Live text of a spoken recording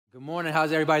Good morning.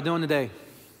 How's everybody doing today?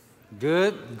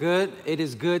 Good, good. It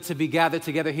is good to be gathered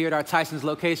together here at our Tyson's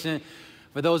location.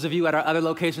 For those of you at our other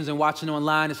locations and watching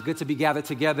online, it's good to be gathered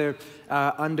together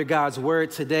under God's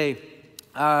word today.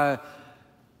 I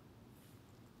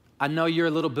know you're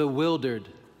a little bewildered.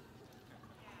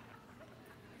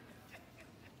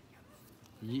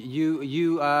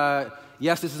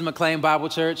 Yes, this is McLean Bible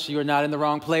Church. You are not in the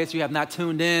wrong place. You have not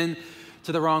tuned in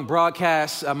to the wrong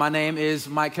broadcast. My name is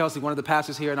Mike Kelsey, one of the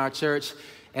pastors here in our church,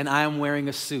 and I am wearing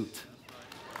a suit.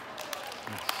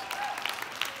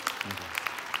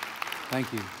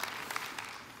 Thank you.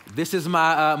 This is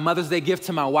my Mother's Day gift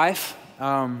to my wife.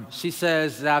 She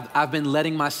says that I've been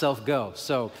letting myself go,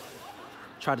 so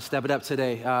try to step it up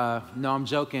today. No, I'm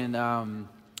joking. Not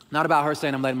about her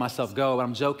saying I'm letting myself go, but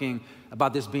I'm joking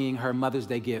about this being her Mother's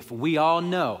Day gift. We all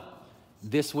know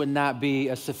this would not be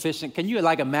a sufficient. Can you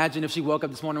imagine if she woke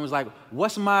up this morning and was like,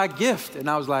 "What's my gift?" And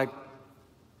I was like,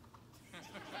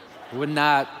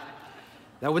 that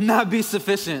would not be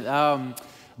sufficient.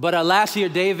 But last year,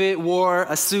 David wore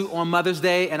a suit on Mother's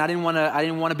Day, and I didn't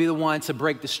want to be the one to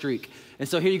break the streak. And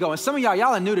so here you go. And some of y'all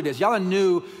are new to this. Y'all are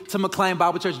new to McLean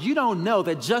Bible Church. You don't know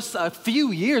that just a few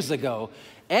years ago,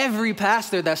 every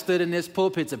pastor that stood in this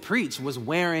pulpit to preach was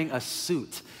wearing a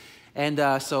suit.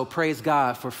 And so praise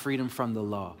God for freedom from the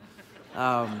law.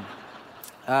 I'm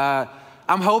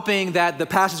hoping that the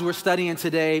passage we're studying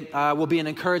today will be an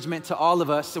encouragement to all of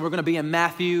us. And we're going to be in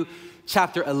Matthew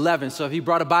chapter 11. So if you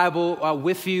brought a Bible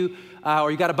with you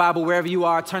or you got a Bible wherever you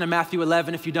are, turn to Matthew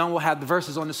 11. If you don't, we'll have the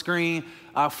verses on the screen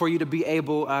for you to be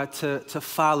able to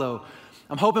follow.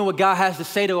 I'm hoping what God has to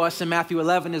say to us in Matthew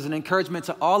 11 is an encouragement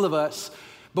to all of us.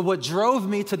 But what drove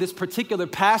me to this particular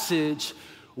passage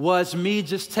was me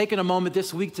just taking a moment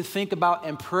this week to think about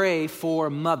and pray for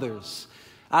mothers.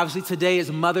 Obviously, today is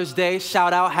Mother's Day.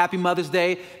 Shout out, happy Mother's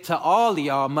Day to all of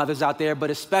y'all mothers out there, but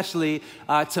especially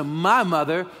to my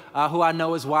mother, who I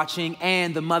know is watching,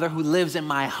 and the mother who lives in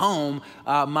my home,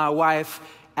 my wife,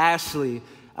 Ashley.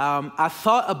 I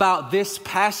thought about this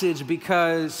passage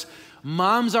because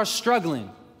moms are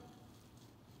struggling.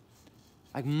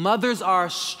 Mothers are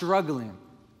struggling.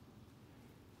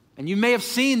 And you may have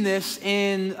seen this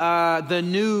in the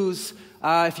news.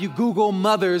 If you Google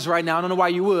mothers right now, I don't know why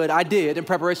you would. I did in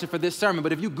preparation for this sermon.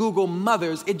 But if you Google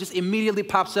mothers, it just immediately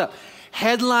pops up.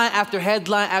 Headline after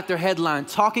headline after headline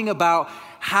talking about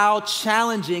how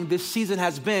challenging this season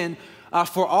has been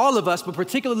for all of us, but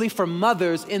particularly for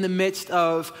mothers in the midst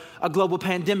of a global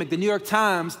pandemic. The New York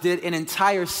Times did an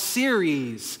entire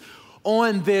series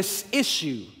on this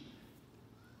issue.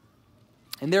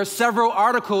 And there are several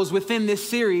articles within this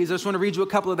series. I just want to read you a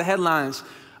couple of the headlines.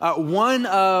 One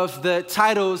of the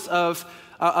titles of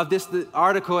this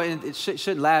article, and it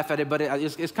shouldn't laugh at it, but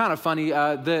it's kind of funny.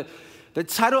 The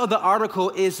title of the article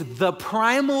is "The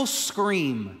Primal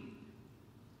Scream."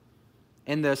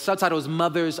 And the subtitle is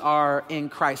 "Mothers Are in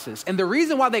Crisis." And the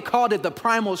reason why they called it the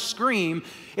primal scream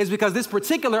is because this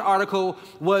particular article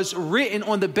was written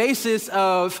on the basis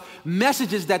of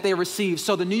messages that they received.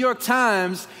 So the New York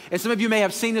Times, and some of you may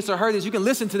have seen this or heard this, you can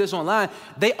listen to this online,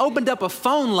 they opened up a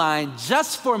phone line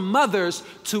just for mothers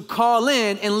to call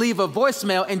in and leave a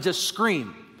voicemail and just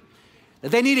scream.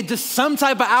 They needed just some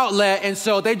type of outlet, and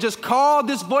so they just called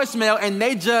this voicemail and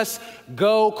they just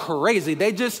go crazy.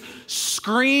 They just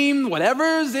scream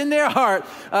whatever's in their heart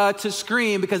to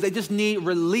scream because they just need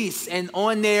release. And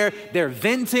on there, they're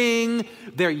venting,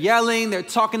 they're yelling, they're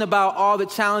talking about all the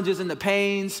challenges and the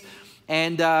pains.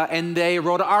 And they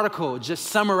wrote an article just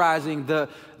summarizing the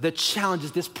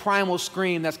challenges, this primal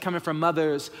scream that's coming from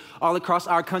mothers all across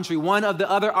our country. One of the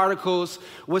other articles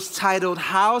was titled,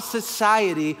 "How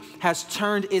Society Has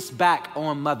Turned Its Back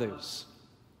on Mothers."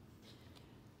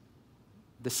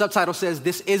 The subtitle says,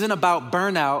 "This isn't about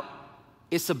burnout,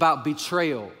 it's about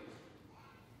betrayal."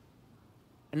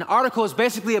 And the article is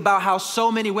basically about how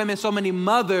so many women, so many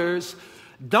mothers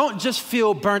don't just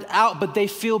feel burnt out, but they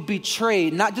feel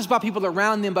betrayed, not just by people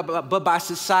around them, but by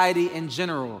society in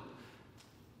general.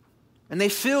 And they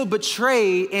feel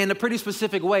betrayed in a pretty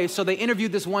specific way. So they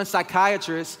interviewed this one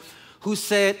psychiatrist who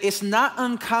said, "It's not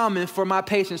uncommon for my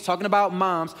patients," talking about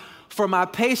moms, "for my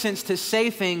patients to say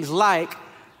things like,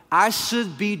 'I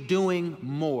should be doing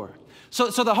more.' So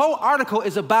the whole article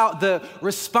is about the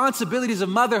responsibilities of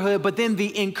motherhood, but then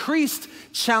the increased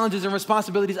challenges and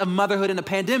responsibilities of motherhood in a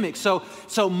pandemic. So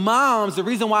moms, the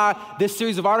reason why this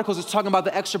series of articles is talking about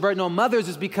the extra burden on mothers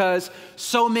is because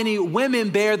so many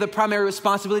women bear the primary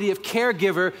responsibility of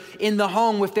caregiver in the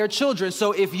home with their children.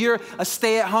 So if you're a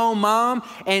stay-at-home mom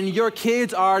and your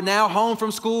kids are now home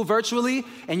from school virtually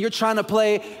and you're trying to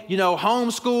play,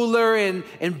 homeschooler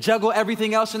and juggle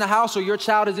everything else in the house, or your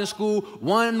child is in school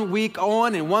 1 week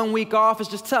on and 1 week off, it's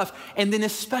just tough. And then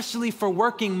especially for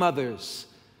working mothers,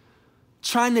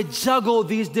 trying to juggle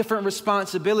these different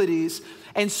responsibilities.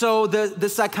 And so the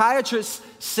psychiatrist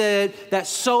said that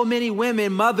so many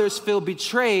women, mothers, feel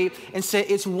betrayed, and said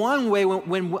it's one way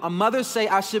when a mother say,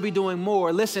 I should be doing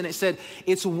more. Listen, it said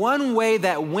it's one way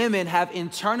that women have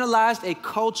internalized a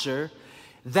culture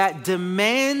that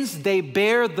demands they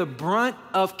bear the brunt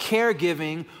of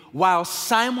caregiving while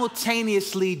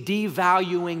simultaneously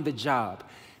devaluing the job.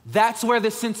 That's where the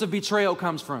sense of betrayal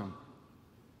comes from.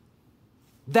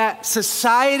 That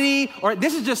society, or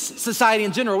this is just society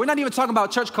in general, we're not even talking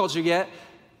about church culture yet,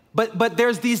 but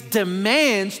there's these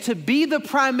demands to be the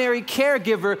primary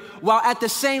caregiver while at the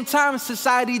same time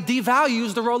society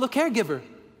devalues the role of caregiver.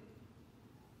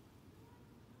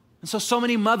 And so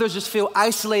many mothers just feel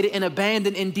isolated and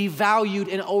abandoned and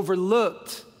devalued and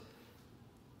overlooked.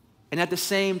 And at the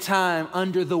same time,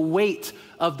 under the weight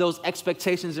of those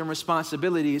expectations and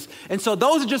responsibilities. And so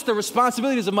those are just the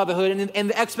responsibilities of motherhood and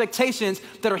the expectations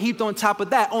that are heaped on top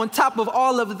of that. On top of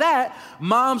all of that,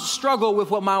 moms struggle with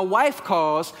what my wife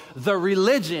calls the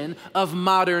religion of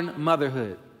modern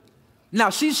motherhood.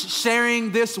 Now, she's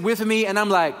sharing this with me, and I'm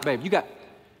like, babe, you got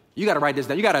to write this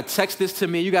down. You got to text this to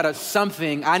me. You got to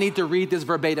something. I need to read this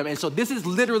verbatim. And so this is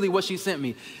literally what she sent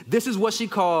me. This is what she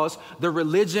calls the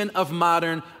religion of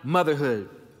modern motherhood.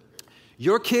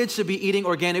 Your kids should be eating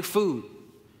organic food.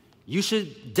 You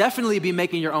should definitely be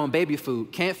making your own baby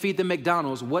food. Can't feed them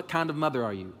McDonald's. What kind of mother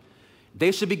are you?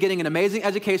 They should be getting an amazing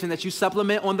education that you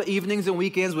supplement on the evenings and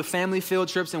weekends with family field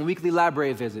trips and weekly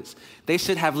library visits. They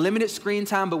should have limited screen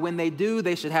time, but when they do,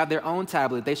 they should have their own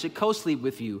tablet. They should co-sleep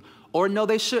with you. Or no,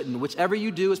 they shouldn't. Whichever you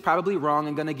do is probably wrong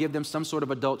and going to give them some sort of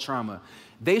adult trauma.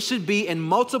 They should be in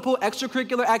multiple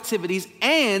extracurricular activities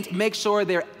and make sure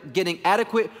they're getting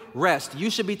adequate rest.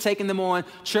 You should be taking them on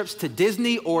trips to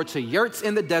Disney or to yurts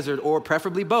in the desert, or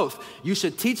preferably both. You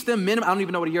should teach them I don't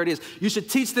even know what a yurt is. You should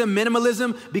teach them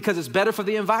minimalism because it's better for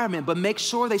the environment, but make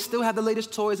sure they still have the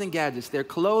latest toys and gadgets. Their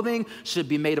clothing should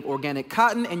be made of organic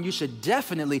cotton, and you should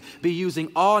definitely be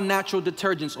using all natural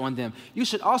detergents on them. You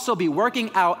should also be working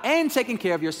out and taking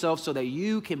care of yourself so that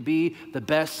you can be the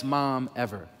best mom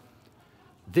ever.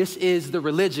 This is the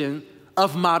religion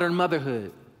of modern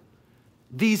motherhood.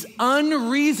 These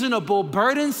unreasonable,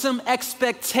 burdensome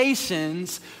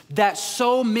expectations that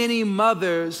so many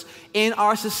mothers in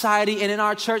our society and in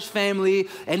our church family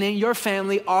and in your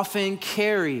family often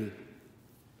carry.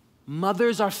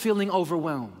 Mothers are feeling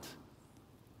overwhelmed.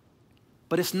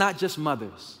 But it's not just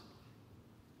mothers.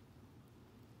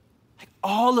 Like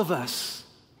all of us,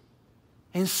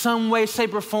 in some way,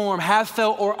 shape, or form, have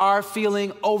felt or are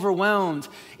feeling overwhelmed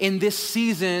in this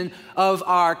season of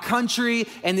our country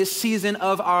and this season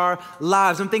of our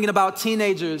lives. I'm thinking about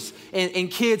teenagers and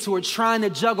kids who are trying to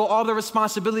juggle all the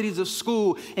responsibilities of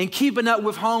school and keeping up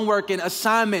with homework and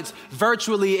assignments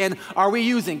virtually. And are we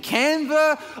using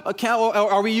Canva?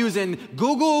 Or are we using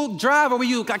Google Drive?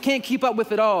 I can't keep up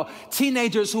with it all.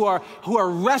 Teenagers who are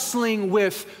wrestling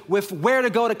with where to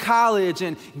go to college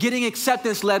and getting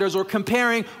acceptance letters, or comparing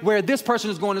where this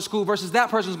person is going to school versus that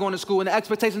person is going to school, and the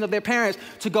expectations of their parents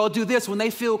to go do this when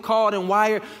they feel called and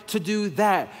wired to do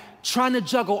that. Trying to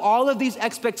juggle all of these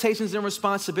expectations and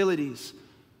responsibilities.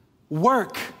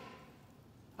 Work.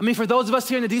 For those of us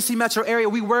here in the DC metro area,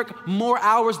 we work more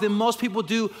hours than most people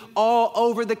do all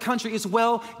over the country. It's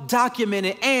well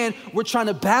documented. And we're trying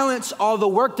to balance all the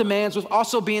work demands with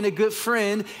also being a good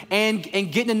friend and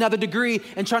getting another degree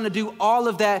and trying to do all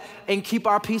of that and keep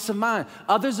our peace of mind.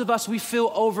 Others of us, we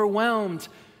feel overwhelmed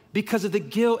because of the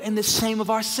guilt and the shame of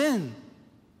our sin.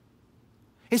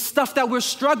 It's stuff that we're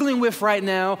struggling with right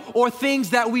now, or things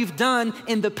that we've done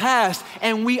in the past,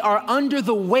 and we are under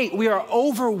the weight. We are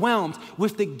overwhelmed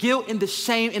with the guilt and the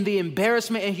shame and the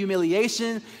embarrassment and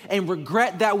humiliation and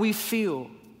regret that we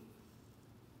feel.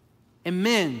 And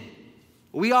men,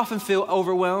 we often feel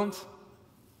overwhelmed.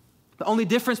 The only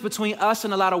difference between us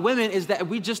and a lot of women is that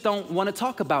we just don't want to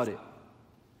talk about it.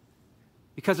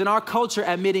 Because in our culture,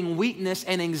 admitting weakness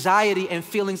and anxiety and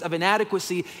feelings of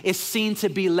inadequacy is seen to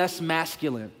be less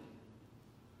masculine.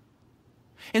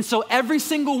 And so every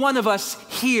single one of us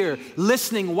here,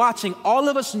 listening, watching, all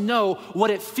of us know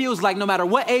what it feels like, no matter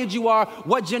what age you are,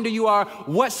 what gender you are,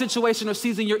 what situation or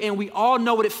season you're in. We all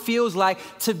know what it feels like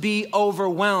to be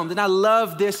overwhelmed. And I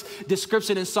love this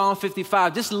description in Psalm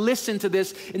 55. Just listen to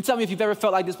this and tell me if you've ever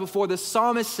felt like this before. The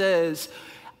psalmist says,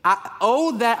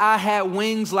 "Oh, that I had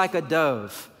wings like a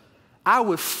dove. I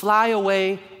would fly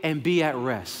away and be at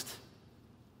rest."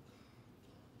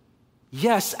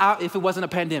 Yes, if it wasn't a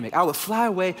pandemic, I would fly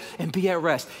away and be at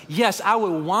rest. Yes, I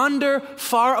would wander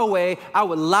far away. I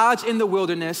would lodge in the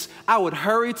wilderness. I would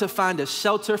hurry to find a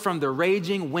shelter from the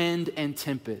raging wind and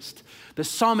tempest. The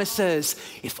psalmist says,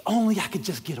 if only I could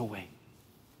just get away.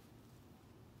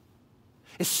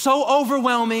 It's so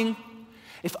overwhelming.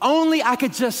 If only I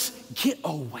could just get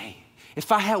away.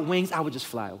 If I had wings, I would just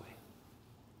fly away.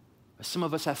 Some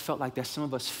of us have felt like that. Some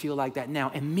of us feel like that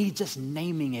now. And me just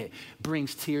naming it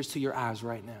brings tears to your eyes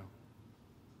right now.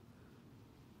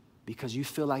 Because you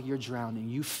feel like you're drowning.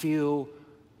 You feel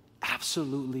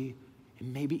absolutely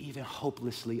and maybe even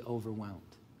hopelessly overwhelmed.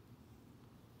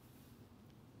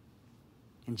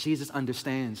 And Jesus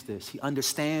understands this. He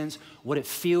understands what it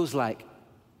feels like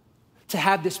to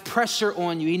have this pressure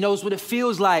on you. He knows what it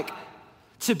feels like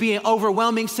to be in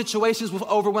overwhelming situations with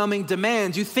overwhelming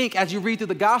demands. You think, as you read through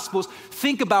the Gospels,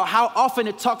 think about how often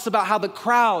it talks about how the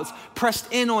crowds pressed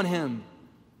in on him,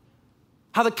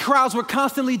 how the crowds were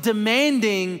constantly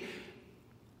demanding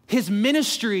his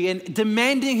ministry and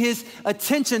demanding his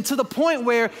attention, to the point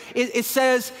where it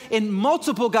says in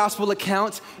multiple gospel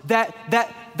accounts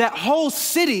that whole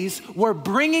cities were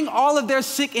bringing all of their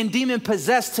sick and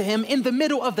demon-possessed to him in the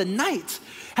middle of the night.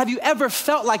 Have you ever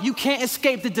felt like you can't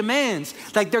escape the demands?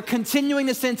 Like they're continuing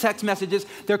to send text messages,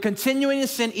 they're continuing to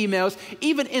send emails,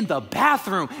 even in the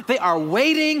bathroom. They are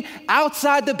waiting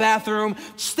outside the bathroom,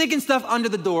 sticking stuff under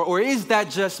the door. Or is that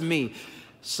just me?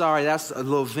 Sorry, that's a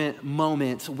little vent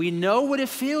moment. We know what it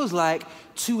feels like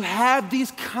to have these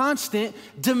constant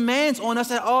demands on us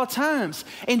at all times.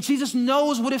 And Jesus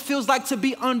knows what it feels like to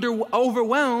be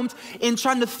overwhelmed in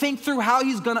trying to think through how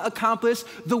he's going to accomplish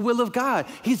the will of God.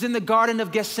 He's in the Garden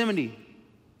of Gethsemane.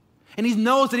 And he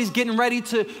knows that he's getting ready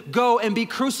to go and be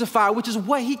crucified, which is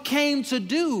what he came to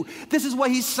do. This is what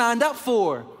he signed up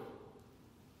for.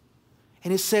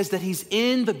 And it says that he's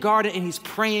in the garden and he's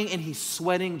praying and he's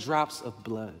sweating drops of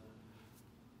blood.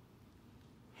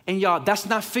 And y'all, that's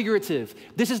not figurative.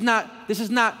 This is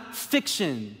not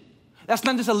fiction. That's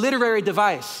not just a literary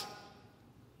device.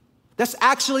 That's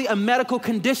actually a medical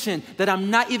condition that I'm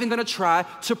not even gonna try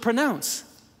to pronounce.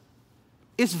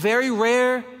 It's very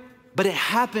rare, but it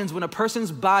happens when a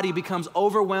person's body becomes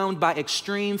overwhelmed by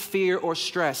extreme fear or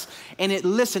stress. And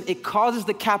it causes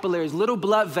the capillaries, little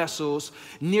blood vessels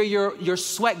near your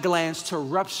sweat glands to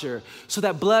rupture so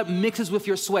that blood mixes with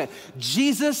your sweat.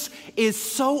 Jesus is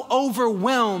so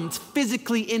overwhelmed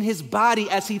physically in his body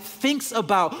as he thinks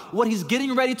about what he's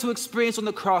getting ready to experience on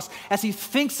the cross, as he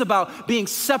thinks about being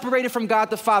separated from God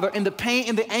the Father and the pain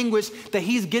and the anguish that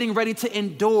he's getting ready to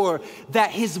endure,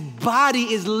 that his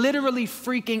body is literally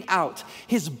freaking out.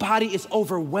 His body is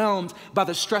overwhelmed by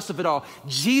the stress of it all.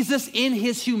 Jesus, in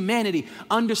his humanity,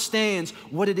 understands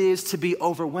what it is to be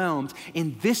overwhelmed.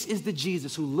 And this is the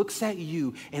Jesus who looks at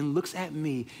you and looks at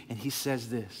me, and he says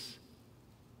this.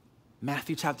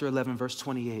 Matthew chapter 11, verse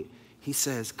 28. He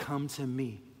says, "Come to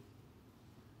me,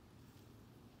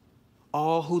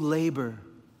 all who labor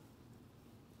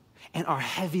and are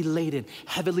heavy laden,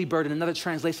 heavily burdened." Another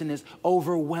translation is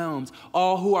overwhelmed.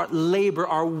 All who are labor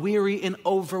are weary and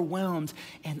overwhelmed,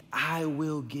 and I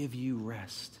will give you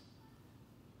rest.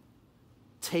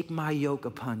 Take my yoke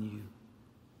upon you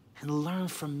and learn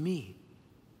from me,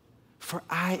 for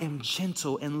I am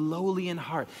gentle and lowly in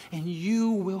heart, and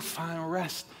you will find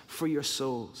rest for your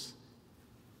souls.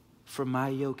 For my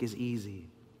yoke is easy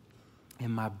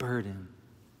and my burden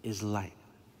is light.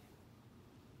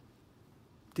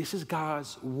 This is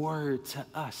God's word to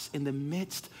us in the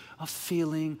midst of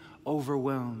feeling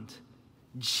overwhelmed.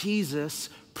 Jesus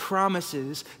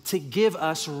promises to give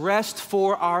us rest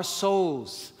for our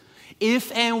souls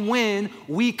if and when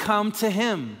we come to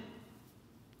him.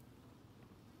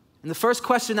 And the first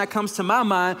question that comes to my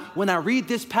mind when I read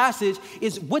this passage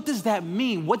is, what does that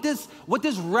mean? What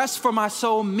does rest for my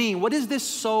soul mean? What is this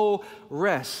soul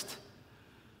rest?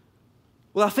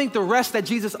 Well, I think the rest that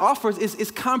Jesus offers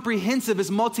is comprehensive,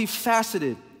 is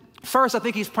multifaceted. First, I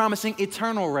think he's promising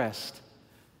eternal rest.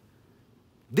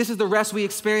 This is the rest we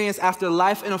experience after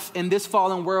life in this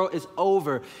fallen world is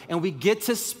over, and we get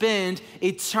to spend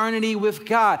eternity with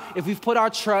God if we've put our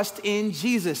trust in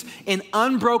Jesus, in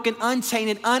unbroken,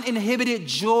 untainted, uninhibited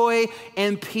joy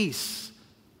and peace.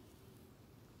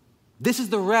 This is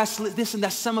the rest, listen,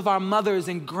 that some of our mothers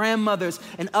and grandmothers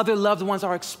and other loved ones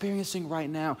are experiencing right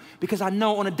now. Because I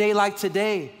know on a day like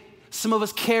today, some of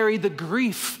us carry the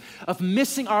grief of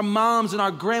missing our moms and our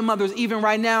grandmothers even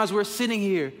right now as we're sitting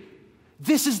here.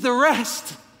 This is the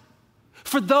rest.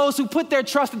 For those who put their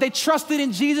trust, they trusted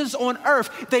in Jesus on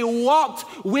earth. They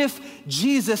walked with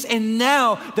Jesus, and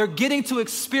now they're getting to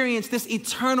experience this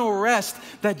eternal rest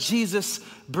that Jesus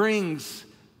brings.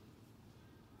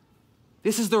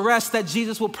 This is the rest that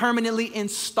Jesus will permanently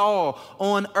install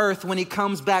on earth when he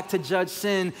comes back to judge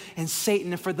sin and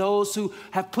Satan. And for those who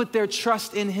have put their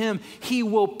trust in him, he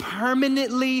will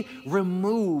permanently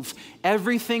remove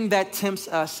everything that tempts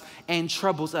us and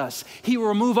troubles us. He will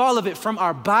remove all of it from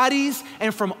our bodies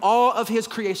and from all of his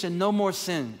creation. No more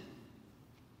sin.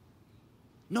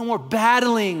 No more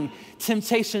battling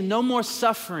temptation. No more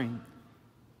suffering.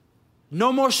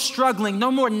 No more struggling,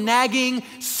 no more nagging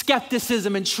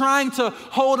skepticism and trying to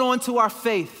hold on to our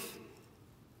faith.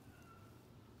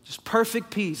 Just perfect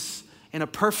peace in a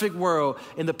perfect world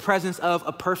in the presence of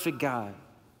a perfect God.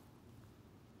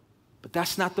 But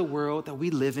that's not the world that we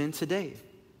live in today.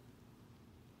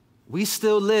 We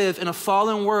still live in a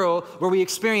fallen world where we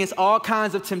experience all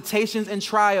kinds of temptations and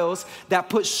trials that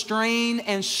put strain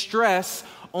and stress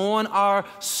on our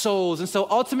souls. And so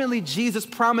ultimately, Jesus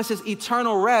promises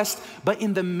eternal rest, but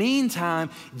in the meantime,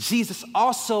 Jesus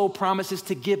also promises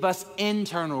to give us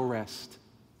internal rest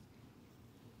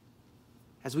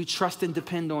as we trust and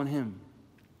depend on him.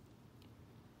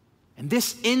 And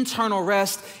this internal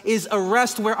rest is a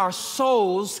rest where our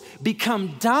souls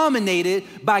become dominated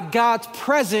by God's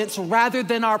presence rather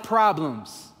than our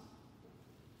problems.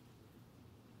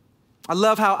 I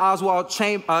love how Oswald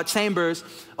Chambers,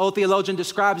 old theologian,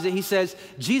 describes it. He says,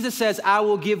 Jesus says, I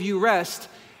will give you rest,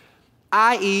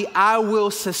 i.e., I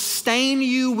will sustain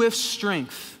you with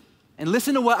strength. And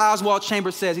listen to what Oswald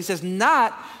Chambers says. He says,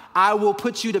 not I will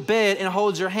put you to bed and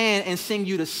hold your hand and sing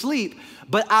you to sleep,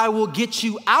 but I will get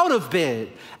you out of bed,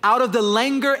 out of the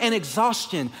languor and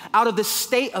exhaustion, out of the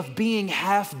state of being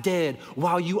half dead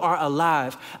while you are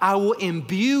alive. I will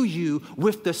imbue you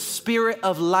with the spirit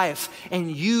of life,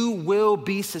 and you will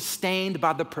be sustained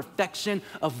by the perfection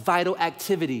of vital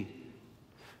activity.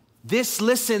 This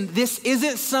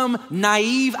isn't some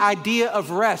naive idea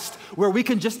of rest where we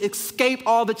can just escape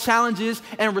all the challenges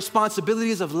and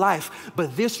responsibilities of life,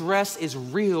 but this rest is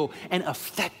real and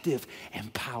effective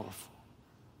and powerful.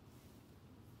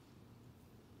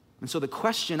 And so the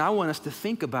question I want us to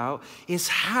think about is,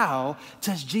 how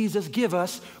does Jesus give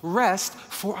us rest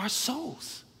for our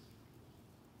souls?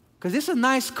 Because it's a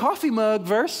nice coffee mug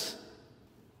verse.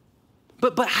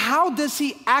 But how does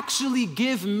he actually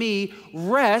give me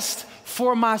rest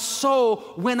for my soul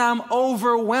when I'm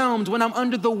overwhelmed, when I'm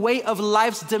under the weight of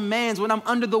life's demands, when I'm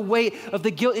under the weight of the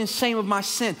guilt and shame of my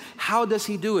sin? How does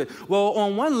he do it? Well,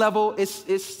 on one level,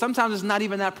 sometimes it's not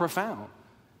even that profound.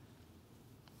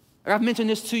 I've mentioned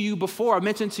this to you before. I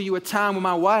mentioned to you a time when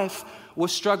my wife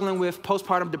was struggling with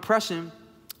postpartum depression,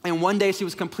 and one day she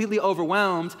was completely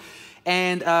overwhelmed.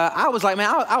 And I was like, man,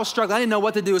 I was struggling. I didn't know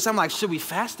what to do. So I'm like, should we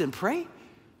fast and pray?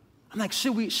 I'm like,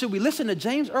 should we listen to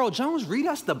James Earl Jones read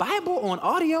us the Bible on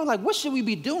audio? Like, what should we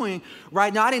be doing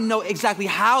right now? I didn't know exactly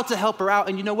how to help her out.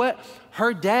 And you know what?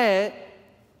 Her dad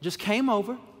just came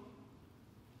over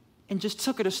and just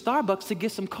took her to Starbucks to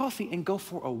get some coffee and go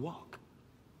for a walk.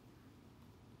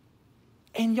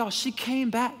 And y'all, she came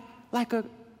back like a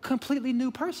completely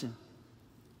new person.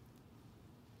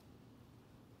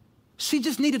 She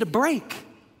just needed a break.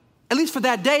 At least for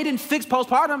that day. It didn't fix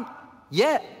postpartum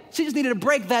yet. She just needed a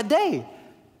break that day.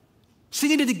 She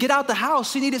needed to get out the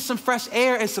house. She needed some fresh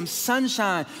air and some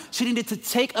sunshine. She needed to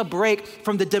take a break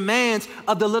from the demands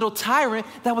of the little tyrant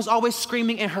that was always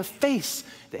screaming in her face.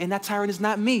 And that tyrant is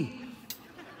not me.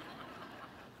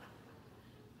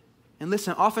 And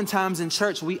listen, oftentimes in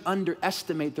church, we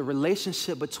underestimate the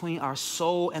relationship between our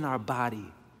soul and our body.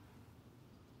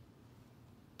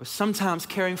 But sometimes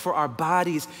caring for our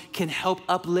bodies can help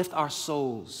uplift our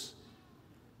souls.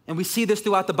 And we see this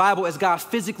throughout the Bible as God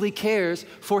physically cares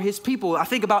for his people. I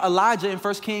think about Elijah in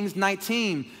 1 Kings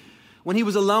 19, when he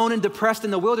was alone and depressed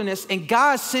in the wilderness, and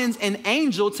God sends an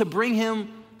angel to bring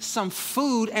him some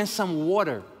food and some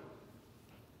water.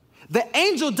 The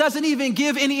angel doesn't even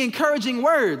give any encouraging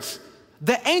words.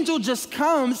 The angel just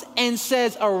comes and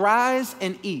says, arise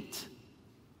and eat.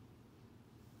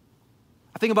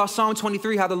 I think about Psalm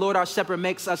 23, how the Lord our shepherd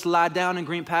makes us lie down in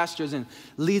green pastures and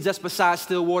leads us beside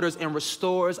still waters and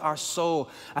restores our soul.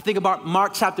 I think about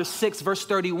Mark chapter 6, verse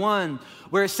 31,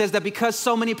 where it says that because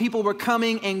so many people were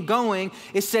coming and going,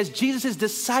 it says Jesus'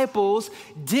 disciples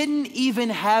didn't even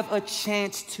have a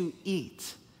chance to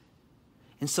eat.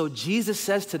 And so Jesus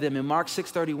says to them in Mark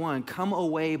 6:31, come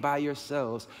away by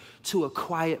yourselves to a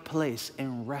quiet place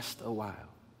and rest a while.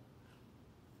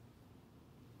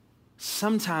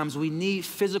 Sometimes we need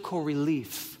physical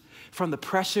relief from the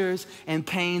pressures and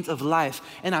pains of life.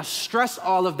 And I stress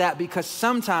all of that because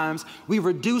sometimes we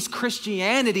reduce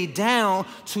Christianity down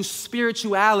to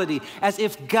spirituality, as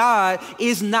if God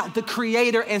is not the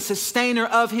creator and sustainer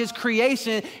of his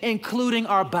creation, including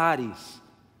our bodies.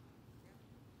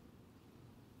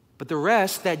 But the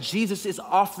rest that Jesus is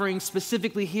offering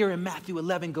specifically here in Matthew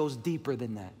 11 goes deeper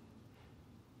than that.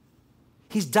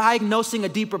 He's diagnosing a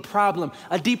deeper problem,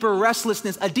 a deeper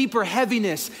restlessness, a deeper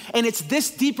heaviness. And it's this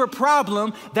deeper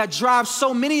problem that drives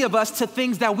so many of us to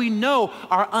things that we know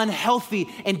are unhealthy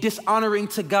and dishonoring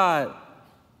to God.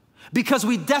 Because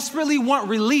we desperately want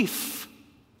relief.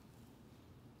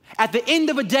 At the end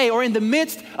of a day or in the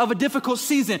midst of a difficult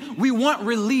season, we want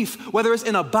relief, whether it's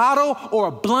in a bottle or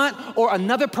a blunt or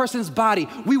another person's body.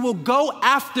 We will go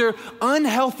after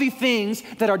unhealthy things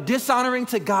that are dishonoring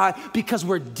to God because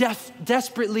we're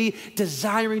desperately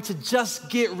desiring to just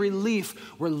get relief.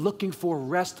 We're looking for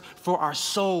rest for our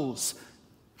souls.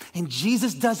 And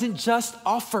Jesus doesn't just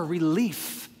offer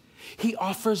relief, he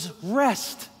offers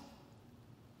rest.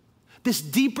 This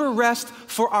deeper rest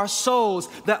for our souls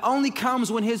that only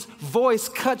comes when his voice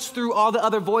cuts through all the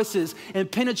other voices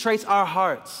and penetrates our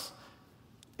hearts.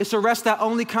 It's a rest that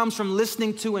only comes from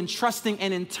listening to and trusting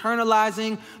and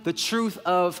internalizing the truth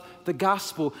of the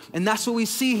gospel. And that's what we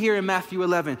see here in Matthew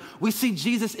 11. We see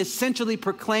Jesus essentially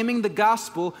proclaiming the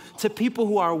gospel to people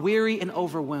who are weary and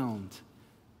overwhelmed.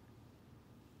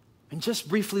 And just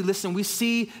briefly, listen, we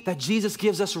see that Jesus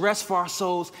gives us rest for our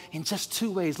souls in just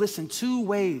two ways. Listen, two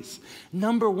ways.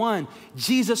 Number one,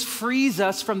 Jesus frees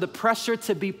us from the pressure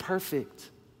to be perfect.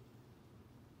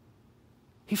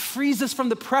 He frees us from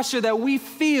the pressure that we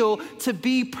feel to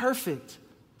be perfect.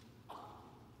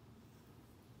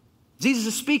 Jesus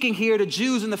is speaking here to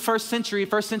Jews in the first century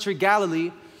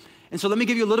Galilee. And so let me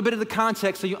give you a little bit of the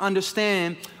context so you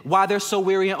understand why they're so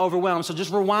weary and overwhelmed. So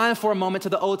just rewind for a moment to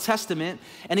the Old Testament.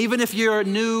 And even if you're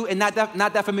new and not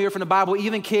that familiar from the Bible,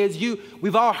 even kids,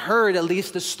 we've all heard at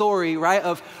least the story, right,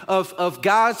 of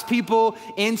God's people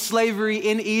in slavery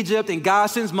in Egypt. And God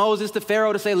sends Moses to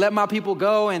Pharaoh to say, let my people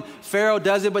go. And Pharaoh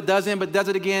does it, but does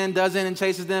it again, doesn't, and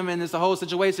chases them. And it's the whole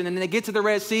situation. And then they get to the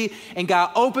Red Sea, and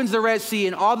God opens the Red Sea,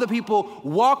 and all the people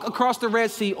walk across the Red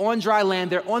Sea on dry land.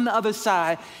 They're on the other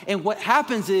side. And what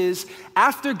happens is,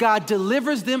 after God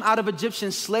delivers them out of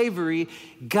Egyptian slavery,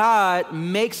 God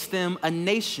makes them a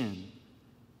nation.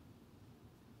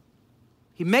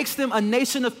 He makes them a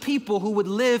nation of people who would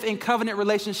live in covenant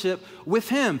relationship with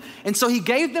him. And so he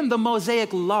gave them the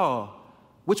Mosaic law,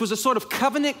 which was a sort of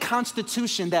covenant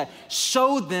constitution that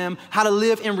showed them how to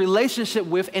live in relationship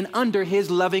with and under his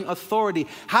loving authority,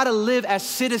 how to live as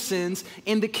citizens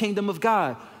in the kingdom of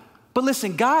God. But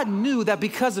listen, God knew that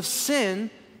because of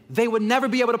sin, they would never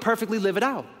be able to perfectly live it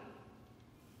out.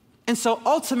 And so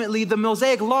ultimately, the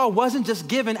Mosaic law wasn't just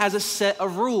given as a set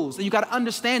of rules. And you got to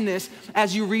understand this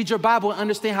as you read your Bible and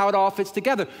understand how it all fits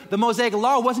together. The Mosaic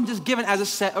law wasn't just given as a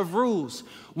set of rules.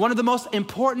 One of the most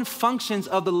important functions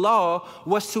of the law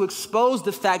was to expose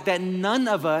the fact that none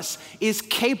of us is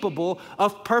capable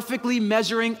of perfectly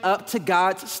measuring up to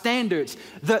God's standards.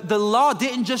 The law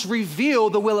didn't just reveal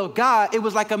the will of God. It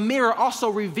was like a mirror also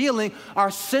revealing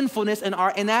our sinfulness and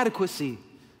our inadequacy.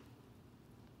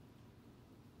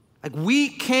 Like, we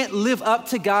can't live up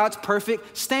to God's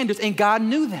perfect standards, and God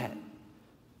knew that.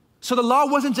 So the law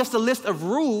wasn't just a list of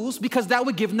rules, because that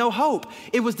would give no hope.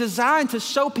 It was designed to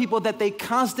show people that they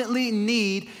constantly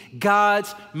need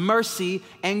God's mercy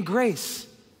and grace.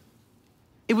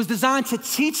 It was designed to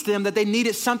teach them that they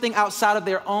needed something outside of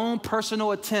their own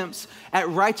personal attempts at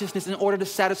righteousness in order to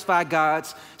satisfy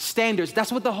God's standards.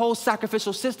 That's what the whole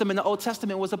sacrificial system in the Old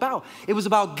Testament was about. It was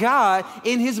about God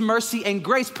in his mercy and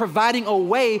grace providing a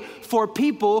way for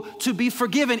people to be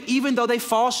forgiven, even though they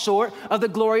fall short of the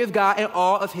glory of God and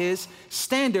all of his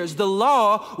standards. The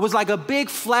law was like a big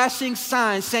flashing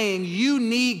sign saying you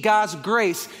need God's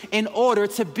grace in order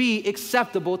to be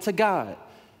acceptable to God.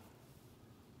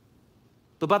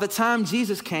 But by the time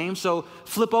Jesus came, so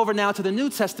flip over now to the New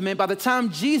Testament, by the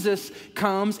time Jesus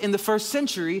comes in the first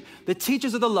century, the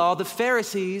teachers of the law, the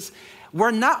Pharisees,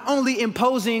 were not only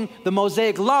imposing the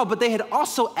Mosaic law, but they had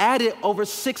also added over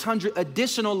 600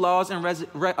 additional laws and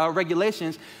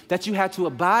regulations that you had to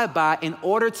abide by in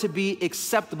order to be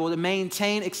acceptable, to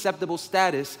maintain acceptable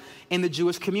status in the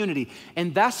Jewish community.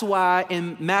 And that's why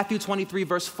in Matthew 23,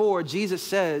 verse 4, Jesus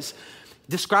says,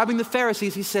 describing the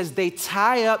Pharisees, he says, they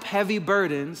tie up heavy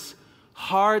burdens,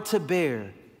 hard to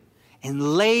bear,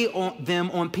 and lay them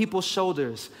on people's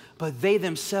shoulders, but they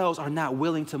themselves are not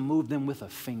willing to move them with a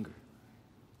finger.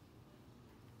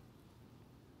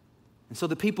 And so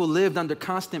the people lived under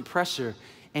constant pressure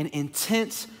and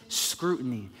intense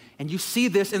scrutiny. And you see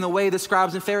this in the way the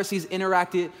scribes and Pharisees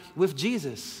interacted with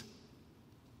Jesus.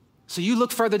 So you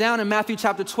look further down in Matthew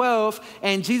chapter 12,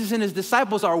 and Jesus and his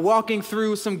disciples are walking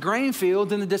through some grain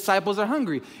fields, and the disciples are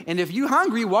hungry. And if you're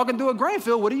hungry walking through a grain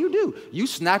field, what do? You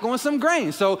snack on some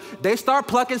grain. So they start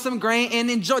plucking some grain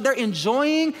and they're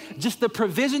enjoying just the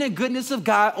provision and goodness of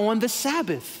God on the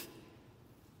Sabbath.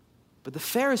 But the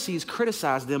Pharisees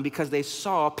criticized them because they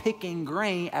saw picking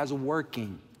grain as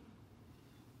working.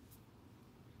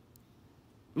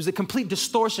 It was a complete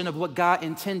distortion of what God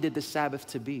intended the Sabbath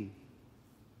to be.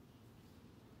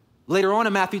 Later on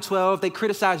in Matthew 12, they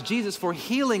criticized Jesus for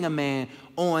healing a man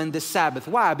on the Sabbath.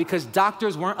 Why? Because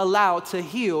doctors weren't allowed to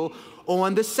heal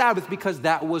on the Sabbath because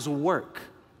that was work.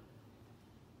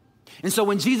 And so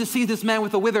when Jesus sees this man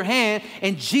with a withered hand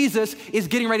and Jesus is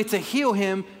getting ready to heal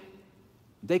him,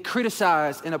 they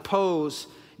criticize and oppose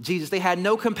Jesus. They had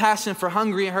no compassion for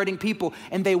hungry and hurting people,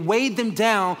 and they weighed them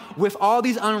down with all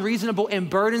these unreasonable and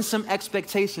burdensome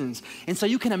expectations. And so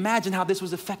you can imagine how this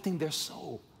was affecting their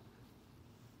soul.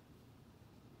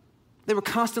 They were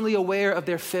constantly aware of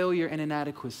their failure and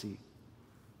inadequacy.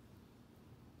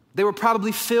 They were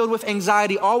probably filled with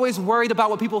anxiety, always worried about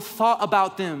what people thought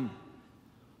about them,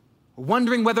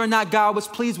 wondering whether or not God was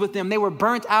pleased with them. They were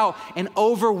burnt out and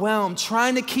overwhelmed,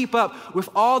 trying to keep up with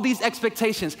all these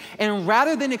expectations. And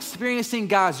rather than experiencing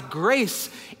God's grace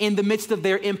in the midst of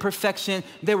their imperfection,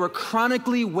 they were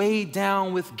chronically weighed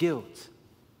down with guilt.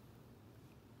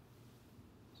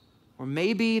 Or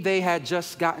maybe they had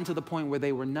just gotten to the point where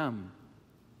they were numb.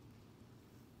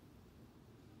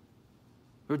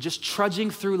 They were just trudging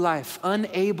through life,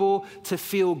 unable to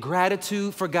feel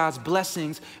gratitude for God's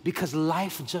blessings because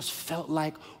life just felt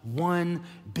like one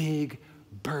big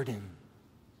burden.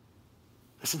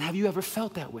 Listen, have you ever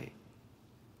felt that way?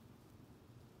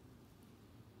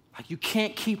 Like you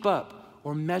can't keep up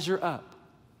or measure up,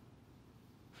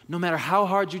 no matter how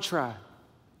hard you try.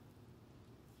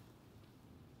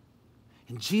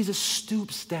 And Jesus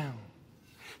stoops down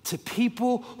to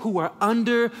people who are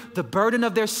under the burden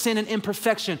of their sin and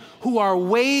imperfection, who are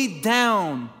weighed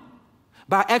down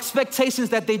by expectations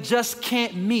that they just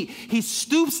can't meet. He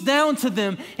stoops down to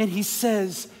them and he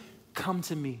says, "Come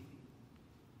to me."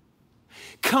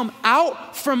 Come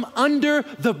out from under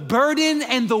the burden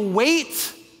and the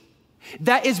weight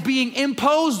that is being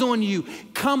imposed on you.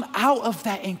 Come out of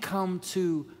that and come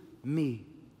to me.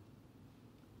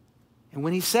 And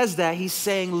when he says that, he's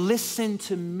saying, listen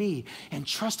to me and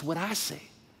trust what I say.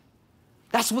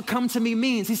 That's what come to me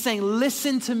means. He's saying,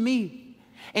 listen to me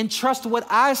and trust what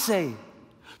I say.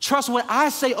 Trust what I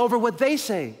say over what they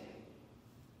say.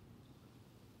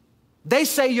 They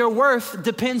say your worth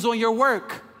depends on your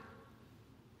work.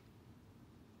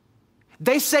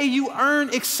 They say you earn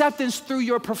acceptance through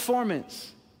your performance.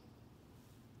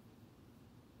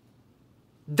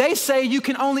 They say you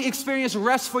can only experience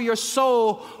rest for your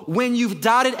soul when you've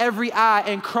dotted every I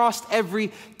and crossed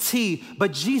every T.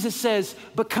 But Jesus says,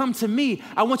 but come to me.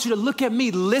 I want you to look at me,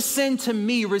 listen to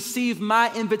me, receive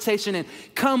my invitation, and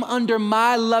come under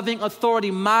my loving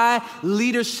authority, my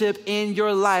leadership in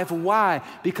your life. Why?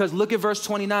 Because look at verse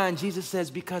 29. Jesus says,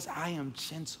 because I am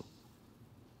gentle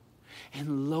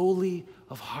and lowly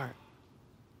of heart.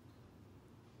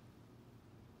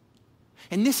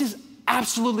 And this is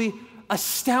absolutely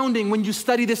astounding when you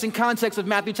study this in context of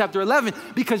Matthew chapter 11,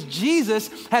 because Jesus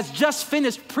has just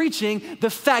finished preaching the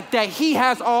fact that he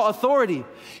has all authority.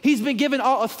 He's been given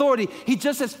all authority. He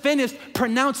just has finished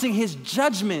pronouncing his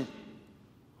judgment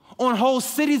on whole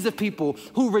cities of people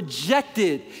who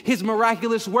rejected his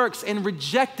miraculous works and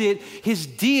rejected his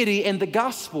deity and the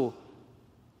gospel.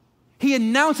 He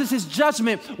announces his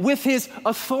judgment with his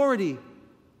authority.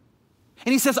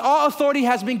 And he says, all authority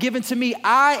has been given to me.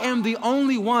 I am the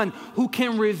only one who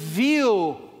can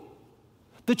reveal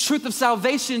the truth of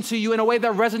salvation to you in a way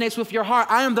that resonates with your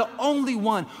heart. I am the only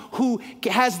one who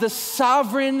has the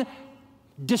sovereign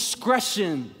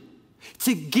discretion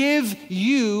to give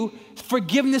you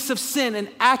forgiveness of sin and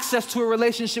access to a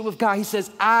relationship with God. He says,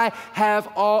 I have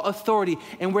all authority.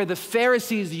 And where the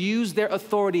Pharisees used their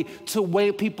authority to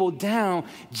weigh people down,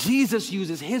 Jesus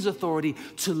uses his authority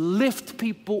to lift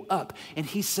people up. And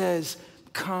he says,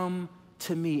 come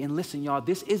to me. And listen, y'all,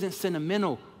 this isn't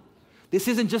sentimental. This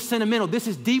isn't just sentimental. This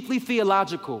is deeply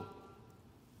theological.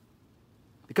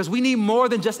 Because we need more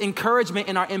than just encouragement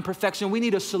in our imperfection. We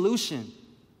need a solution.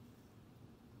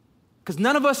 Because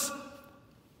none of us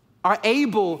are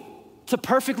able to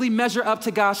perfectly measure up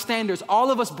to God's standards.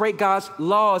 All of us break God's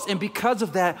laws, and because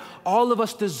of that, all of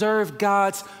us deserve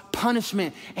God's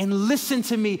punishment. And listen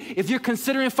to me, if you're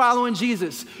considering following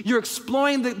Jesus, you're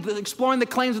exploring the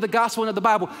claims of the gospel and of the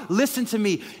Bible, listen to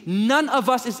me. None of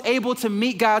us is able to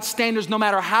meet God's standards no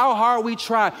matter how hard we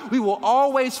try. We will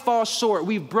always fall short.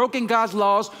 We've broken God's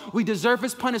laws. We deserve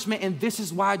his punishment, and this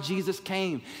is why Jesus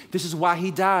came. This is why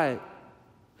he died.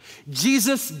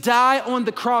 Jesus died on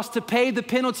the cross to pay the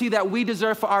penalty that we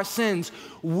deserve for our sins.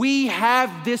 We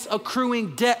have this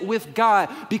accruing debt with God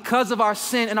because of our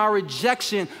sin and our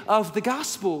rejection of the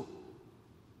gospel.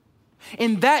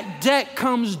 And that debt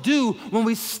comes due when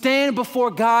we stand before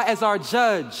God as our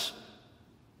judge.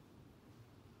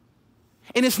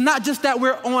 And it's not just that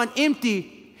we're on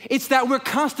empty, it's that we're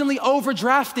constantly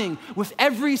overdrafting with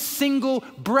every single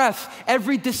breath,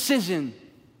 every decision.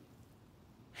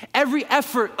 Every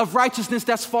effort of righteousness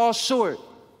that falls short.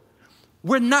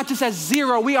 We're not just at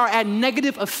zero, we are at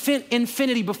negative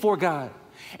infinity before God.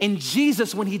 And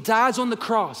Jesus, when he dies on the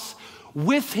cross,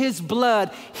 with his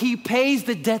blood, he pays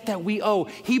the debt that we owe.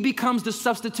 He becomes the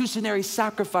substitutionary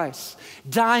sacrifice,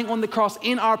 dying on the cross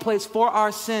in our place for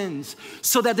our sins,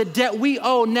 so that the debt we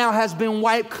owe now has been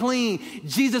wiped clean.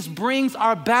 Jesus brings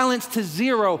our balance to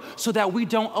zero so that we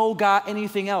don't owe God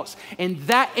anything else. And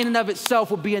that in and of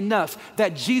itself will be enough,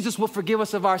 that Jesus will forgive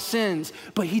us of our sins.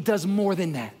 But he does more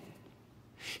than that.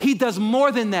 He does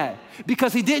more than that,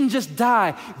 because he didn't just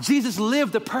die. Jesus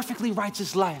lived a perfectly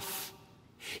righteous life.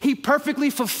 He perfectly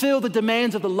fulfilled the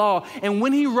demands of the law. And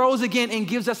when he rose again and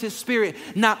gives us his spirit,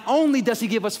 not only does he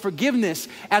give us forgiveness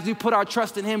as we put our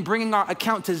trust in him, bringing our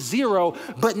account to zero,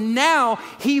 but now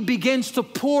he begins to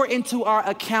pour into our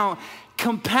account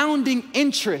compounding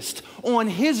interest on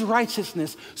his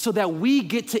righteousness so that we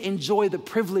get to enjoy the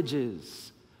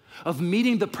privileges of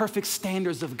meeting the perfect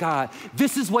standards of God.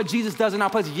 This is what Jesus does in our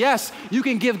place. Yes, you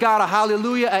can give God a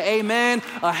hallelujah, an amen,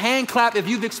 a hand clap if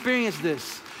you've experienced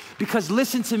this. Because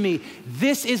listen to me,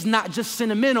 this is not just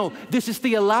sentimental, this is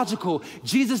theological.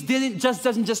 Jesus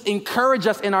doesn't just encourage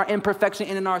us in our imperfection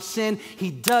and in our sin, he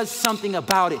does something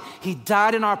about it. He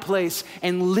died in our place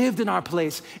and lived in our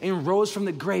place and rose from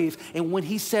the grave. And when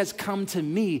he says, come to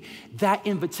me, that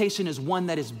invitation is one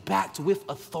that is backed with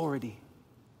authority.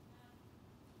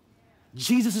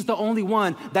 Jesus is the only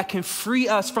one that can free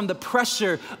us from the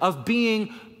pressure of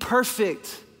being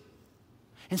perfect.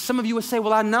 And some of you would say,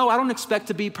 well, I know I don't expect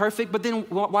to be perfect, but then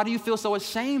why do you feel so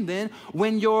ashamed then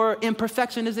when your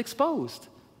imperfection is exposed?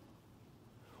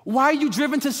 Why are you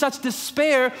driven to such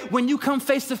despair when you come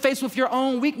face to face with your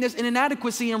own weakness and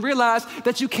inadequacy and realize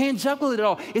that you can't juggle it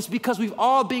all? It's because we've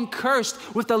all been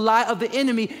cursed with the lie of the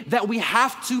enemy that we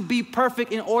have to be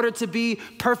perfect in order to be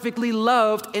perfectly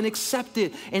loved and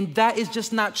accepted. And that is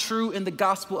just not true in the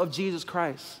gospel of Jesus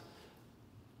Christ.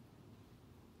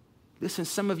 Listen,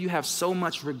 some of you have so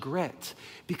much regret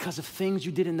because of things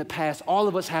you did in the past. All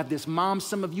of us have this. Moms,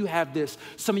 some of you have this.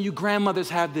 Some of you grandmothers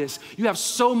have this. You have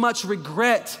so much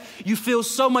regret. You feel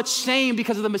so much shame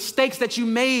because of the mistakes that you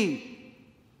made.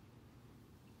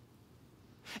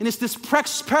 And it's this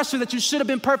pressure that you should have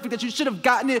been perfect, that you should have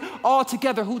gotten it all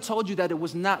together. Who told you that it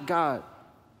was not God?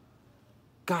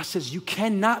 God says you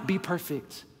cannot be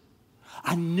perfect.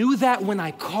 I knew that when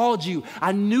I called you.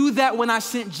 I knew that when I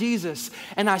sent Jesus.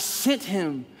 And I sent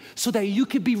him so that you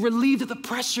could be relieved of the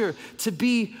pressure to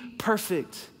be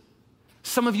perfect.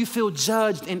 Some of you feel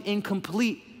judged and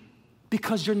incomplete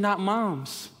because you're not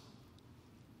moms.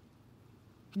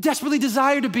 You desperately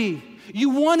desire to be. You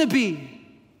want to be.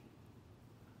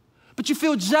 But you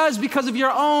feel judged because of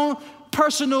your own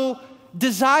personal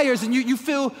desires, and you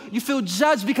feel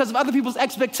judged because of other people's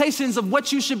expectations of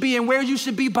what you should be and where you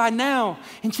should be by now.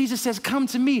 And Jesus says, come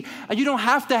to me. You don't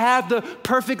have to have the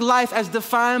perfect life as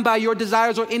defined by your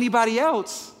desires or anybody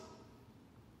else.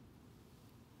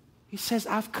 He says,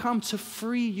 I've come to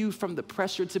free you from the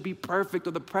pressure to be perfect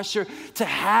or the pressure to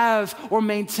have or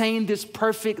maintain this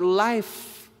perfect life.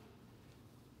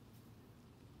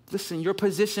 Listen, your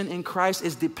position in Christ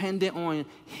is dependent on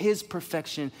his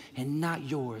perfection and not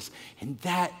yours. And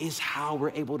that is how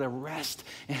we're able to rest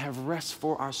and have rest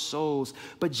for our souls.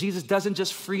 But Jesus doesn't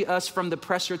just free us from the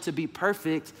pressure to be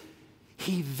perfect.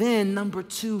 He then, number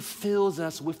two, fills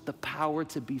us with the power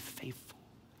to be faithful.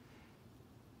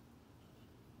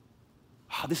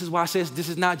 Oh, this is why I say this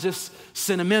is not just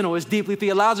sentimental, it's deeply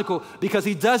theological, because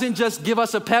he doesn't just give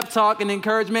us a pep talk and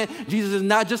encouragement. Jesus is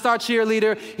not just our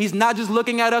cheerleader. He's not just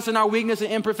looking at us in our weakness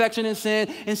and imperfection and sin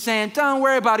and saying, don't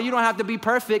worry about it, you don't have to be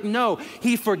perfect. No,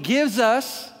 he forgives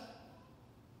us,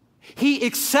 he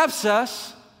accepts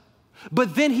us,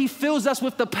 but then he fills us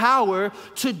with the power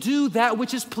to do that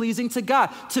which is pleasing to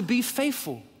God, to be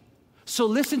faithful. So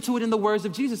listen to it in the words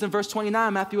of Jesus in verse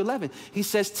 29, Matthew 11. He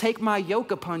says, take my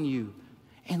yoke upon you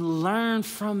and learn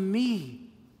from me.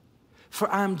 For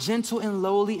I am gentle and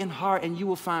lowly in heart, and you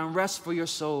will find rest for your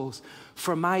souls.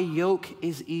 For my yoke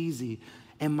is easy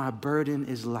and my burden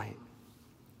is light.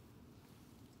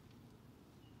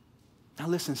 Now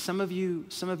listen, some of you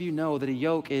know that a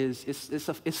yoke is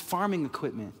farming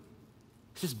equipment.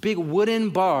 It's this big wooden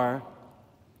bar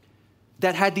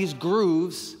that had these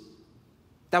grooves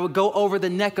that would go over the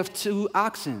neck of two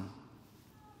oxen.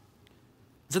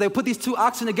 So they would put these two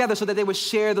oxen together so that they would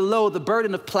share the load, the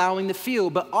burden of plowing the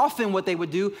field. But often what they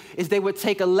would do is they would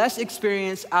take a less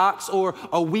experienced ox or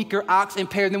a weaker ox and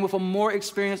pair them with a more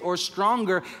experienced or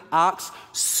stronger ox,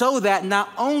 so that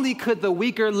not only could the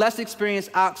weaker, less experienced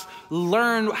ox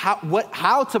learn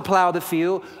how to plow the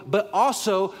field, but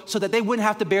also so that they wouldn't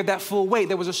have to bear that full weight.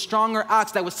 There was a stronger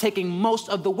ox that was taking most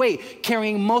of the weight,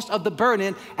 carrying most of the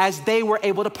burden as they were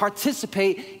able to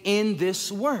participate in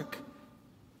this work.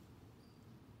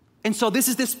 And so this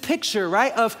is this picture,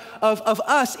 right, of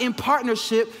us in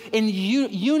partnership, in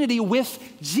unity with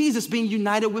Jesus, being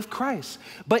united with Christ.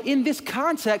 But in this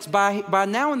context, by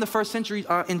now in the first century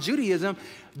in Judaism,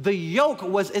 the yoke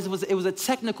was a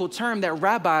technical term that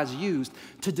rabbis used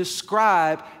to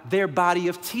describe their body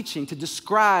of teaching, to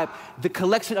describe the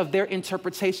collection of their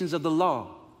interpretations of the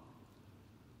law.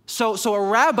 So a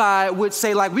rabbi would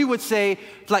say, like we would say,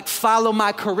 like, follow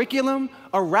my curriculum.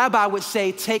 A rabbi would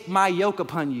say, take my yoke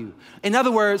upon you. In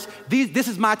other words, this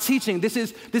is my teaching. This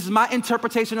is my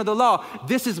interpretation of the law.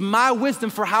 This is my wisdom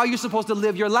for how you're supposed to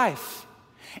live your life.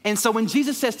 And so when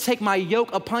Jesus says, take my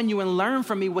yoke upon you and learn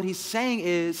from me, what he's saying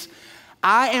is,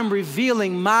 I am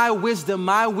revealing my wisdom,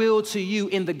 my will to you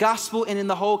in the gospel and in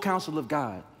the whole counsel of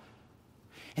God.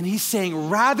 And he's saying,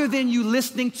 rather than you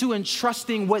listening to and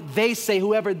trusting what they say,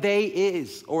 whoever they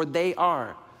is or they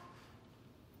are,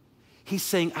 he's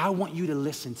saying, I want you to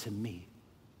listen to me.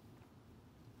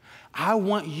 I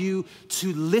want you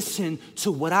to listen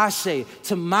to what I say,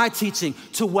 to my teaching,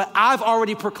 to what I've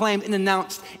already proclaimed and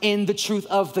announced in the truth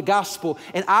of the gospel.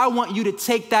 And I want you to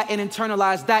take that and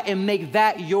internalize that and make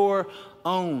that your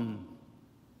own.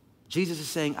 Jesus is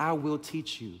saying, I will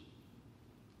teach you.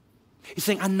 He's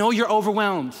saying, I know you're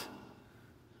overwhelmed.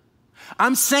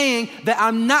 I'm saying that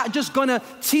I'm not just going to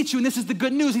teach you, and this is the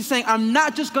good news. He's saying, I'm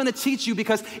not just going to teach you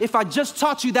because if I just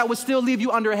taught you, that would still leave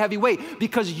you under a heavy weight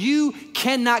because you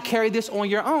cannot carry this on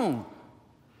your own.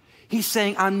 He's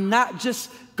saying, I'm not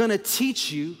just going to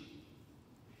teach you.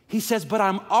 He says, but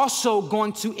I'm also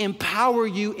going to empower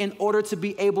you in order to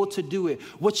be able to do it.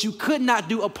 What you could not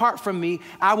do apart from me,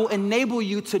 I will enable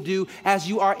you to do as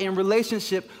you are in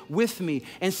relationship with me.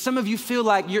 And some of you feel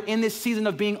like you're in this season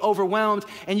of being overwhelmed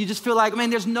and you just feel like,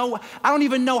 man, I don't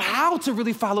even know how to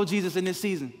really follow Jesus in this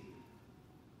season.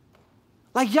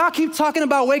 Like y'all keep talking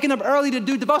about waking up early to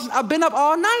do devotion. I've been up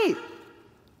all night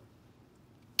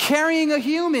carrying a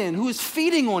human who is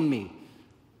feeding on me.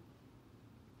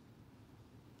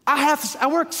 I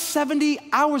work 70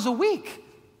 hours a week,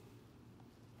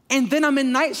 and then I'm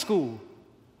in night school.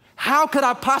 How could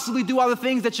I possibly do all the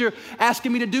things that you're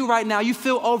asking me to do right now? You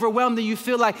feel overwhelmed and you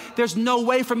feel like there's no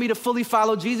way for me to fully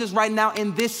follow Jesus right now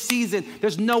in this season.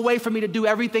 There's no way for me to do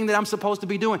everything that I'm supposed to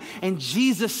be doing. And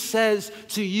Jesus says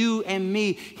to you and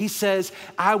me, he says,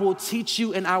 I will teach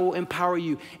you and I will empower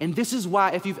you. And this is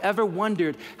why, if you've ever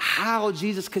wondered how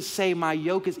Jesus could say, my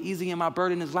yoke is easy and my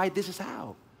burden is light, this is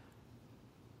how.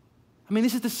 I mean,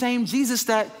 this is the same Jesus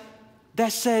that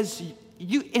says,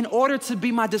 in order to be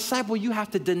my disciple, you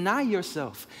have to deny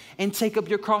yourself and take up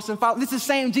your cross and follow. This is the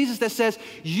same Jesus that says,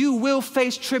 you will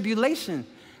face tribulation.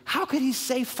 How could he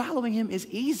say following him is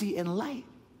easy and light?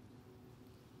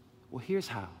 Well, here's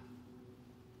how.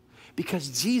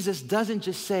 Because Jesus doesn't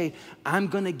just say, I'm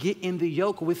going to get in the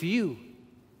yoke with you.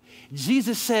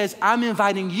 Jesus says, I'm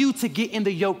inviting you to get in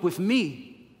the yoke with me.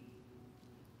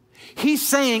 He's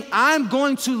saying, I'm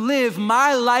going to live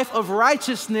my life of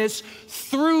righteousness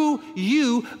through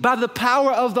you by the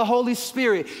power of the Holy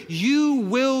Spirit. You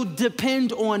will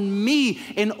depend on me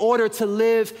in order to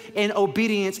live in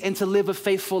obedience and to live a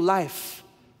faithful life.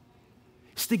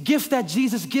 It's the gift that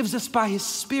Jesus gives us by his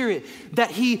Spirit, that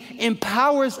he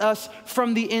empowers us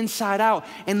from the inside out.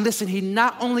 And listen, he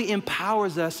not only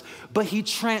empowers us, but he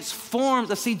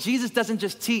transforms us. See, Jesus doesn't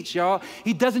just teach, y'all.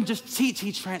 He doesn't just teach,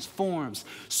 he transforms.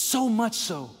 So much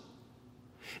so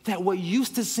that what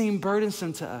used to seem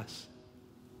burdensome to us,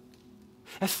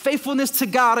 a faithfulness to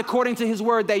God according to his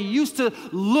word that used to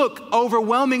look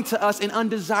overwhelming to us and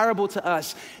undesirable to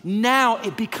us, now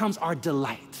it becomes our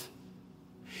delight.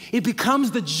 It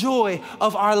becomes the joy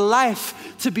of our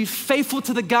life to be faithful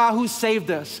to the God who saved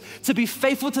us, to be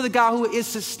faithful to the God who is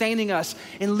sustaining us.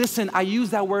 And listen, I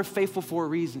use that word faithful for a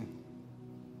reason.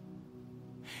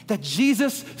 That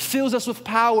Jesus fills us with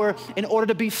power in order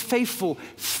to be faithful,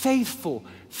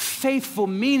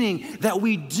 meaning that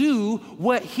we do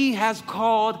what he has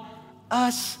called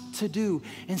us to do.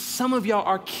 And some of y'all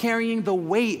are carrying the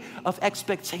weight of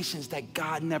expectations that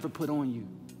God never put on you.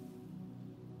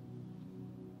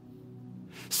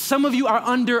 Some of you are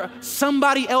under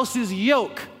somebody else's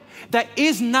yoke that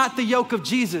is not the yoke of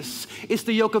Jesus. It's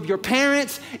the yoke of your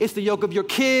parents. It's the yoke of your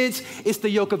kids. It's the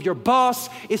yoke of your boss.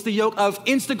 It's the yoke of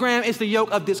Instagram. It's the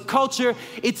yoke of this culture.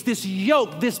 It's this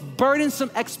yoke, this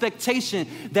burdensome expectation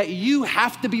that you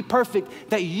have to be perfect,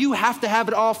 that you have to have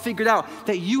it all figured out,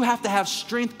 that you have to have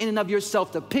strength in and of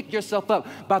yourself to pick yourself up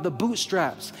by the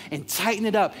bootstraps and tighten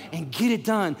it up and get it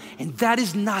done. And that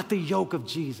is not the yoke of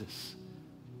Jesus.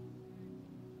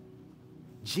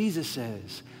 Jesus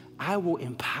says, I will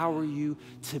empower you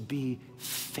to be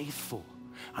faithful.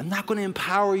 I'm not going to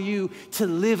empower you to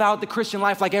live out the Christian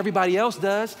life like everybody else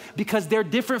does because they're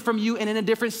different from you and in a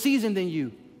different season than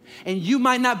you. And you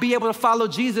might not be able to follow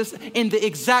Jesus in the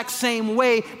exact same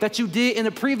way that you did in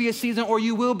a previous season or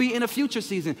you will be in a future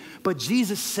season. But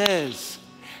Jesus says,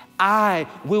 I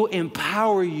will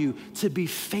empower you to be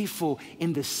faithful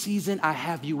in the season I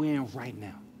have you in right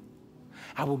now.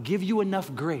 I will give you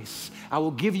enough grace. I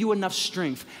will give you enough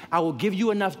strength. I will give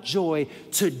you enough joy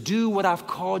to do what I've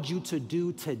called you to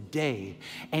do today.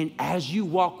 And as you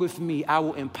walk with me, I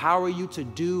will empower you to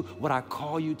do what I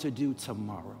call you to do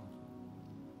tomorrow.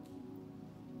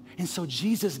 And so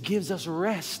Jesus gives us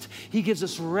rest. He gives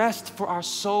us rest for our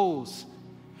souls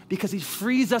because he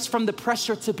frees us from the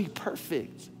pressure to be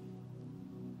perfect.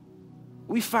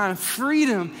 We find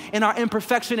freedom in our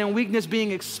imperfection and weakness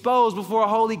being exposed before a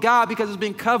holy God because it's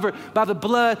been covered by the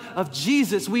blood of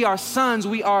Jesus. We are sons,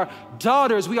 we are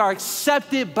daughters, we are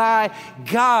accepted by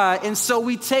God. And so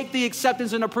we take the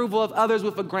acceptance and approval of others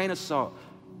with a grain of salt.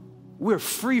 We're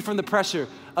free from the pressure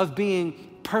of being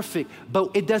perfect, but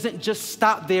it doesn't just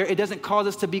stop there. It doesn't cause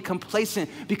us to be complacent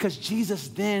because Jesus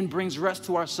then brings rest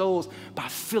to our souls by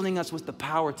filling us with the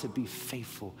power to be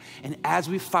faithful. And as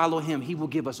we follow him, he will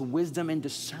give us wisdom and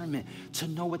discernment to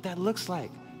know what that looks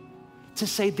like. To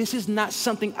say, this is not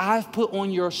something I've put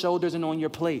on your shoulders and on your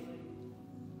plate.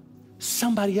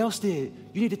 Somebody else did.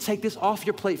 You need to take this off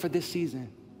your plate for this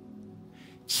season.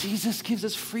 Jesus gives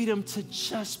us freedom to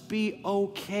just be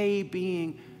okay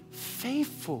being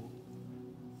faithful.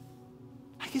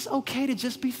 Like it's okay to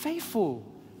just be faithful.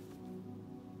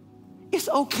 It's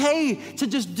okay to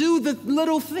just do the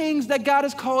little things that God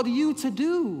has called you to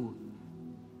do.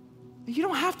 You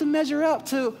don't have to measure up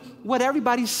to what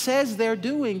everybody says they're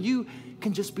doing. You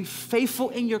can just be faithful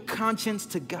in your conscience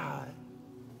to God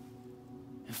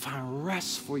and find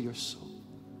rest for your soul.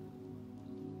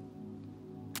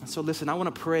 And so listen, I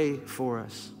want to pray for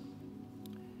us.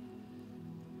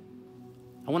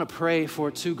 I want to pray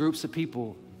for two groups of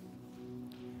people.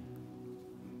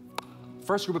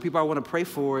 First group of people I want to pray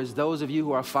for is those of you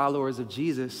who are followers of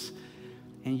Jesus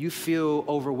and you feel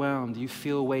overwhelmed, you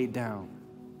feel weighed down.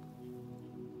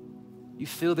 You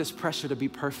feel this pressure to be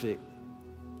perfect.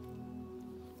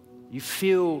 You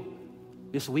feel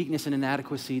this weakness and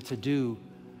inadequacy to do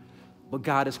what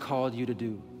God has called you to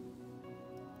do.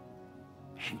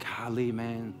 And golly,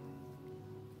 man,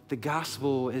 the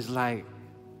gospel is like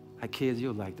kids,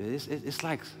 you'll like this. It's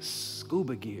like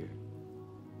scuba gear.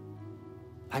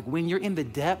 Like when you're in the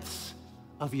depths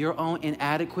of your own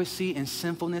inadequacy and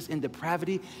sinfulness and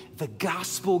depravity, the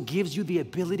gospel gives you the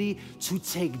ability to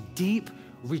take deep,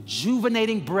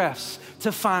 rejuvenating breaths,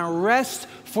 to find rest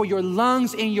for your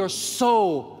lungs and your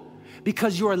soul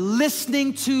because you are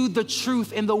listening to the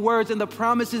truth and the words and the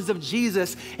promises of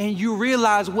Jesus, and you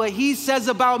realize what he says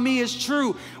about me is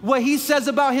true. What he says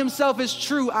about himself is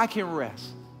true. I can rest.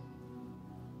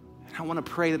 And I want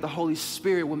to pray that the Holy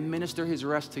Spirit will minister his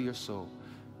rest to your soul.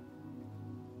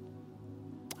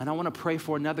 And I want to pray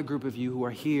for another group of you who are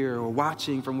here or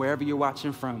watching from wherever you're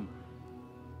watching from.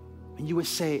 And you would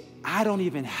say, I don't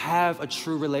even have a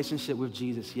true relationship with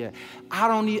Jesus yet.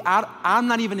 I'm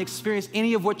not even experiencing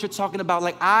any of what you're talking about.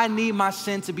 Like, I need my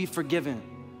sin to be forgiven.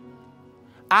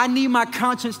 I need my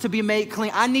conscience to be made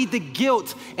clean. I need the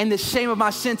guilt and the shame of my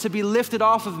sin to be lifted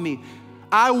off of me.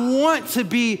 I want to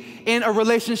be in a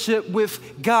relationship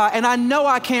with God. And I know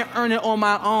I can't earn it on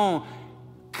my own.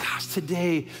 Gosh,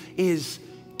 today is,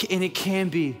 and it can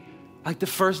be, like the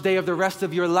first day of the rest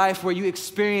of your life where you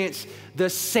experience the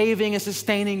saving and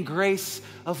sustaining grace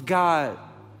of God,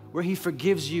 where he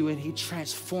forgives you and he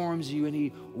transforms you and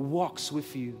he walks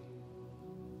with you.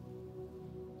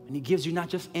 And he gives you not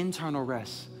just internal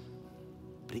rest,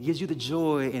 but he gives you the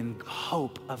joy and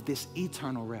hope of this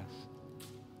eternal rest.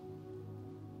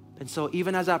 And so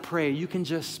even as I pray, you can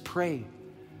just pray.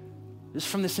 Just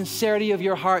from the sincerity of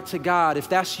your heart to God. If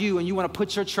that's you and you want to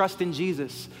put your trust in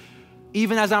Jesus,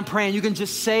 even as I'm praying, you can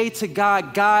just say to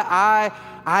God, God,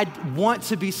 I want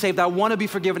to be saved. I want to be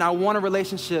forgiven. I want a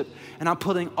relationship. And I'm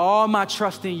putting all my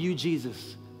trust in you,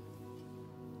 Jesus.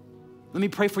 Let me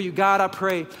pray for you. God,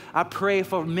 I pray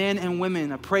for men and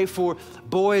women. I pray for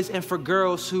boys and for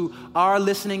girls who are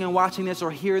listening and watching this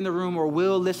or here in the room or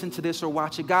will listen to this or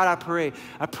watch it. God,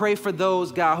 I pray for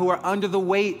those, God, who are under the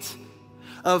weight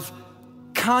of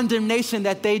condemnation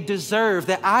that they deserve,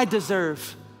 that I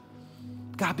deserve.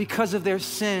 God, because of their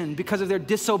sin, because of their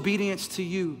disobedience to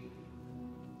you.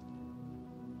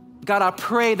 God, I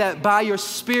pray that by your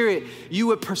Spirit, you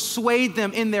would persuade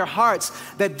them in their hearts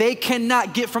that they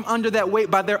cannot get from under that weight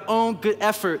by their own good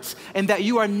efforts, and that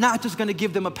you are not just going to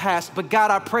give them a pass. But God,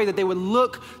 I pray that they would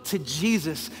look to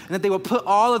Jesus and that they would put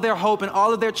all of their hope and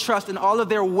all of their trust and all of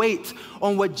their weight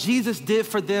on what Jesus did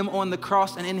for them on the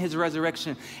cross and in his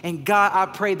resurrection. And God, I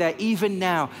pray that even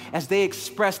now, as they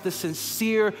express the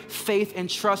sincere faith and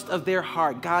trust of their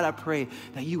heart, God, I pray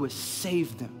that you would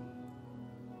save them.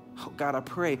 Oh God, I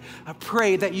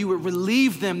pray that you would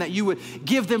relieve them, that you would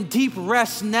give them deep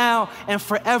rest now and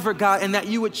forever, God, and that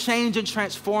you would change and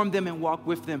transform them and walk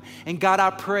with them. And God,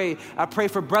 I pray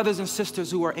for brothers and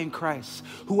sisters who are in Christ,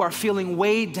 who are feeling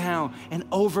weighed down and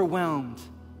overwhelmed.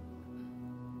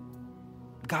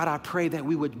 God, I pray that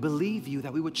we would believe you,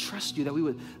 that we would trust you, that we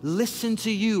would listen to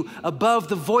you above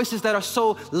the voices that are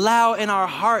so loud in our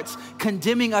hearts,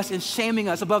 condemning us and shaming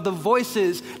us, above the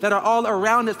voices that are all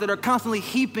around us, that are constantly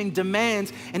heaping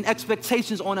demands and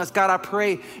expectations on us. God, I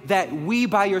pray that we,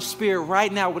 by your Spirit,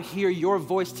 right now would hear your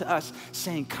voice to us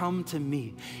saying, come to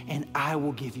me and I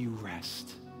will give you rest.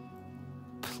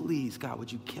 Please, God,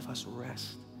 would you give us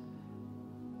rest?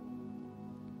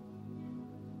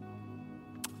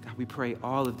 We pray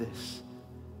all of this.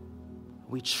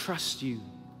 We trust you.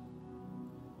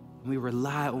 We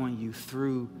rely on you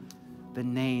through the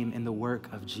name and the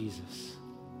work of Jesus.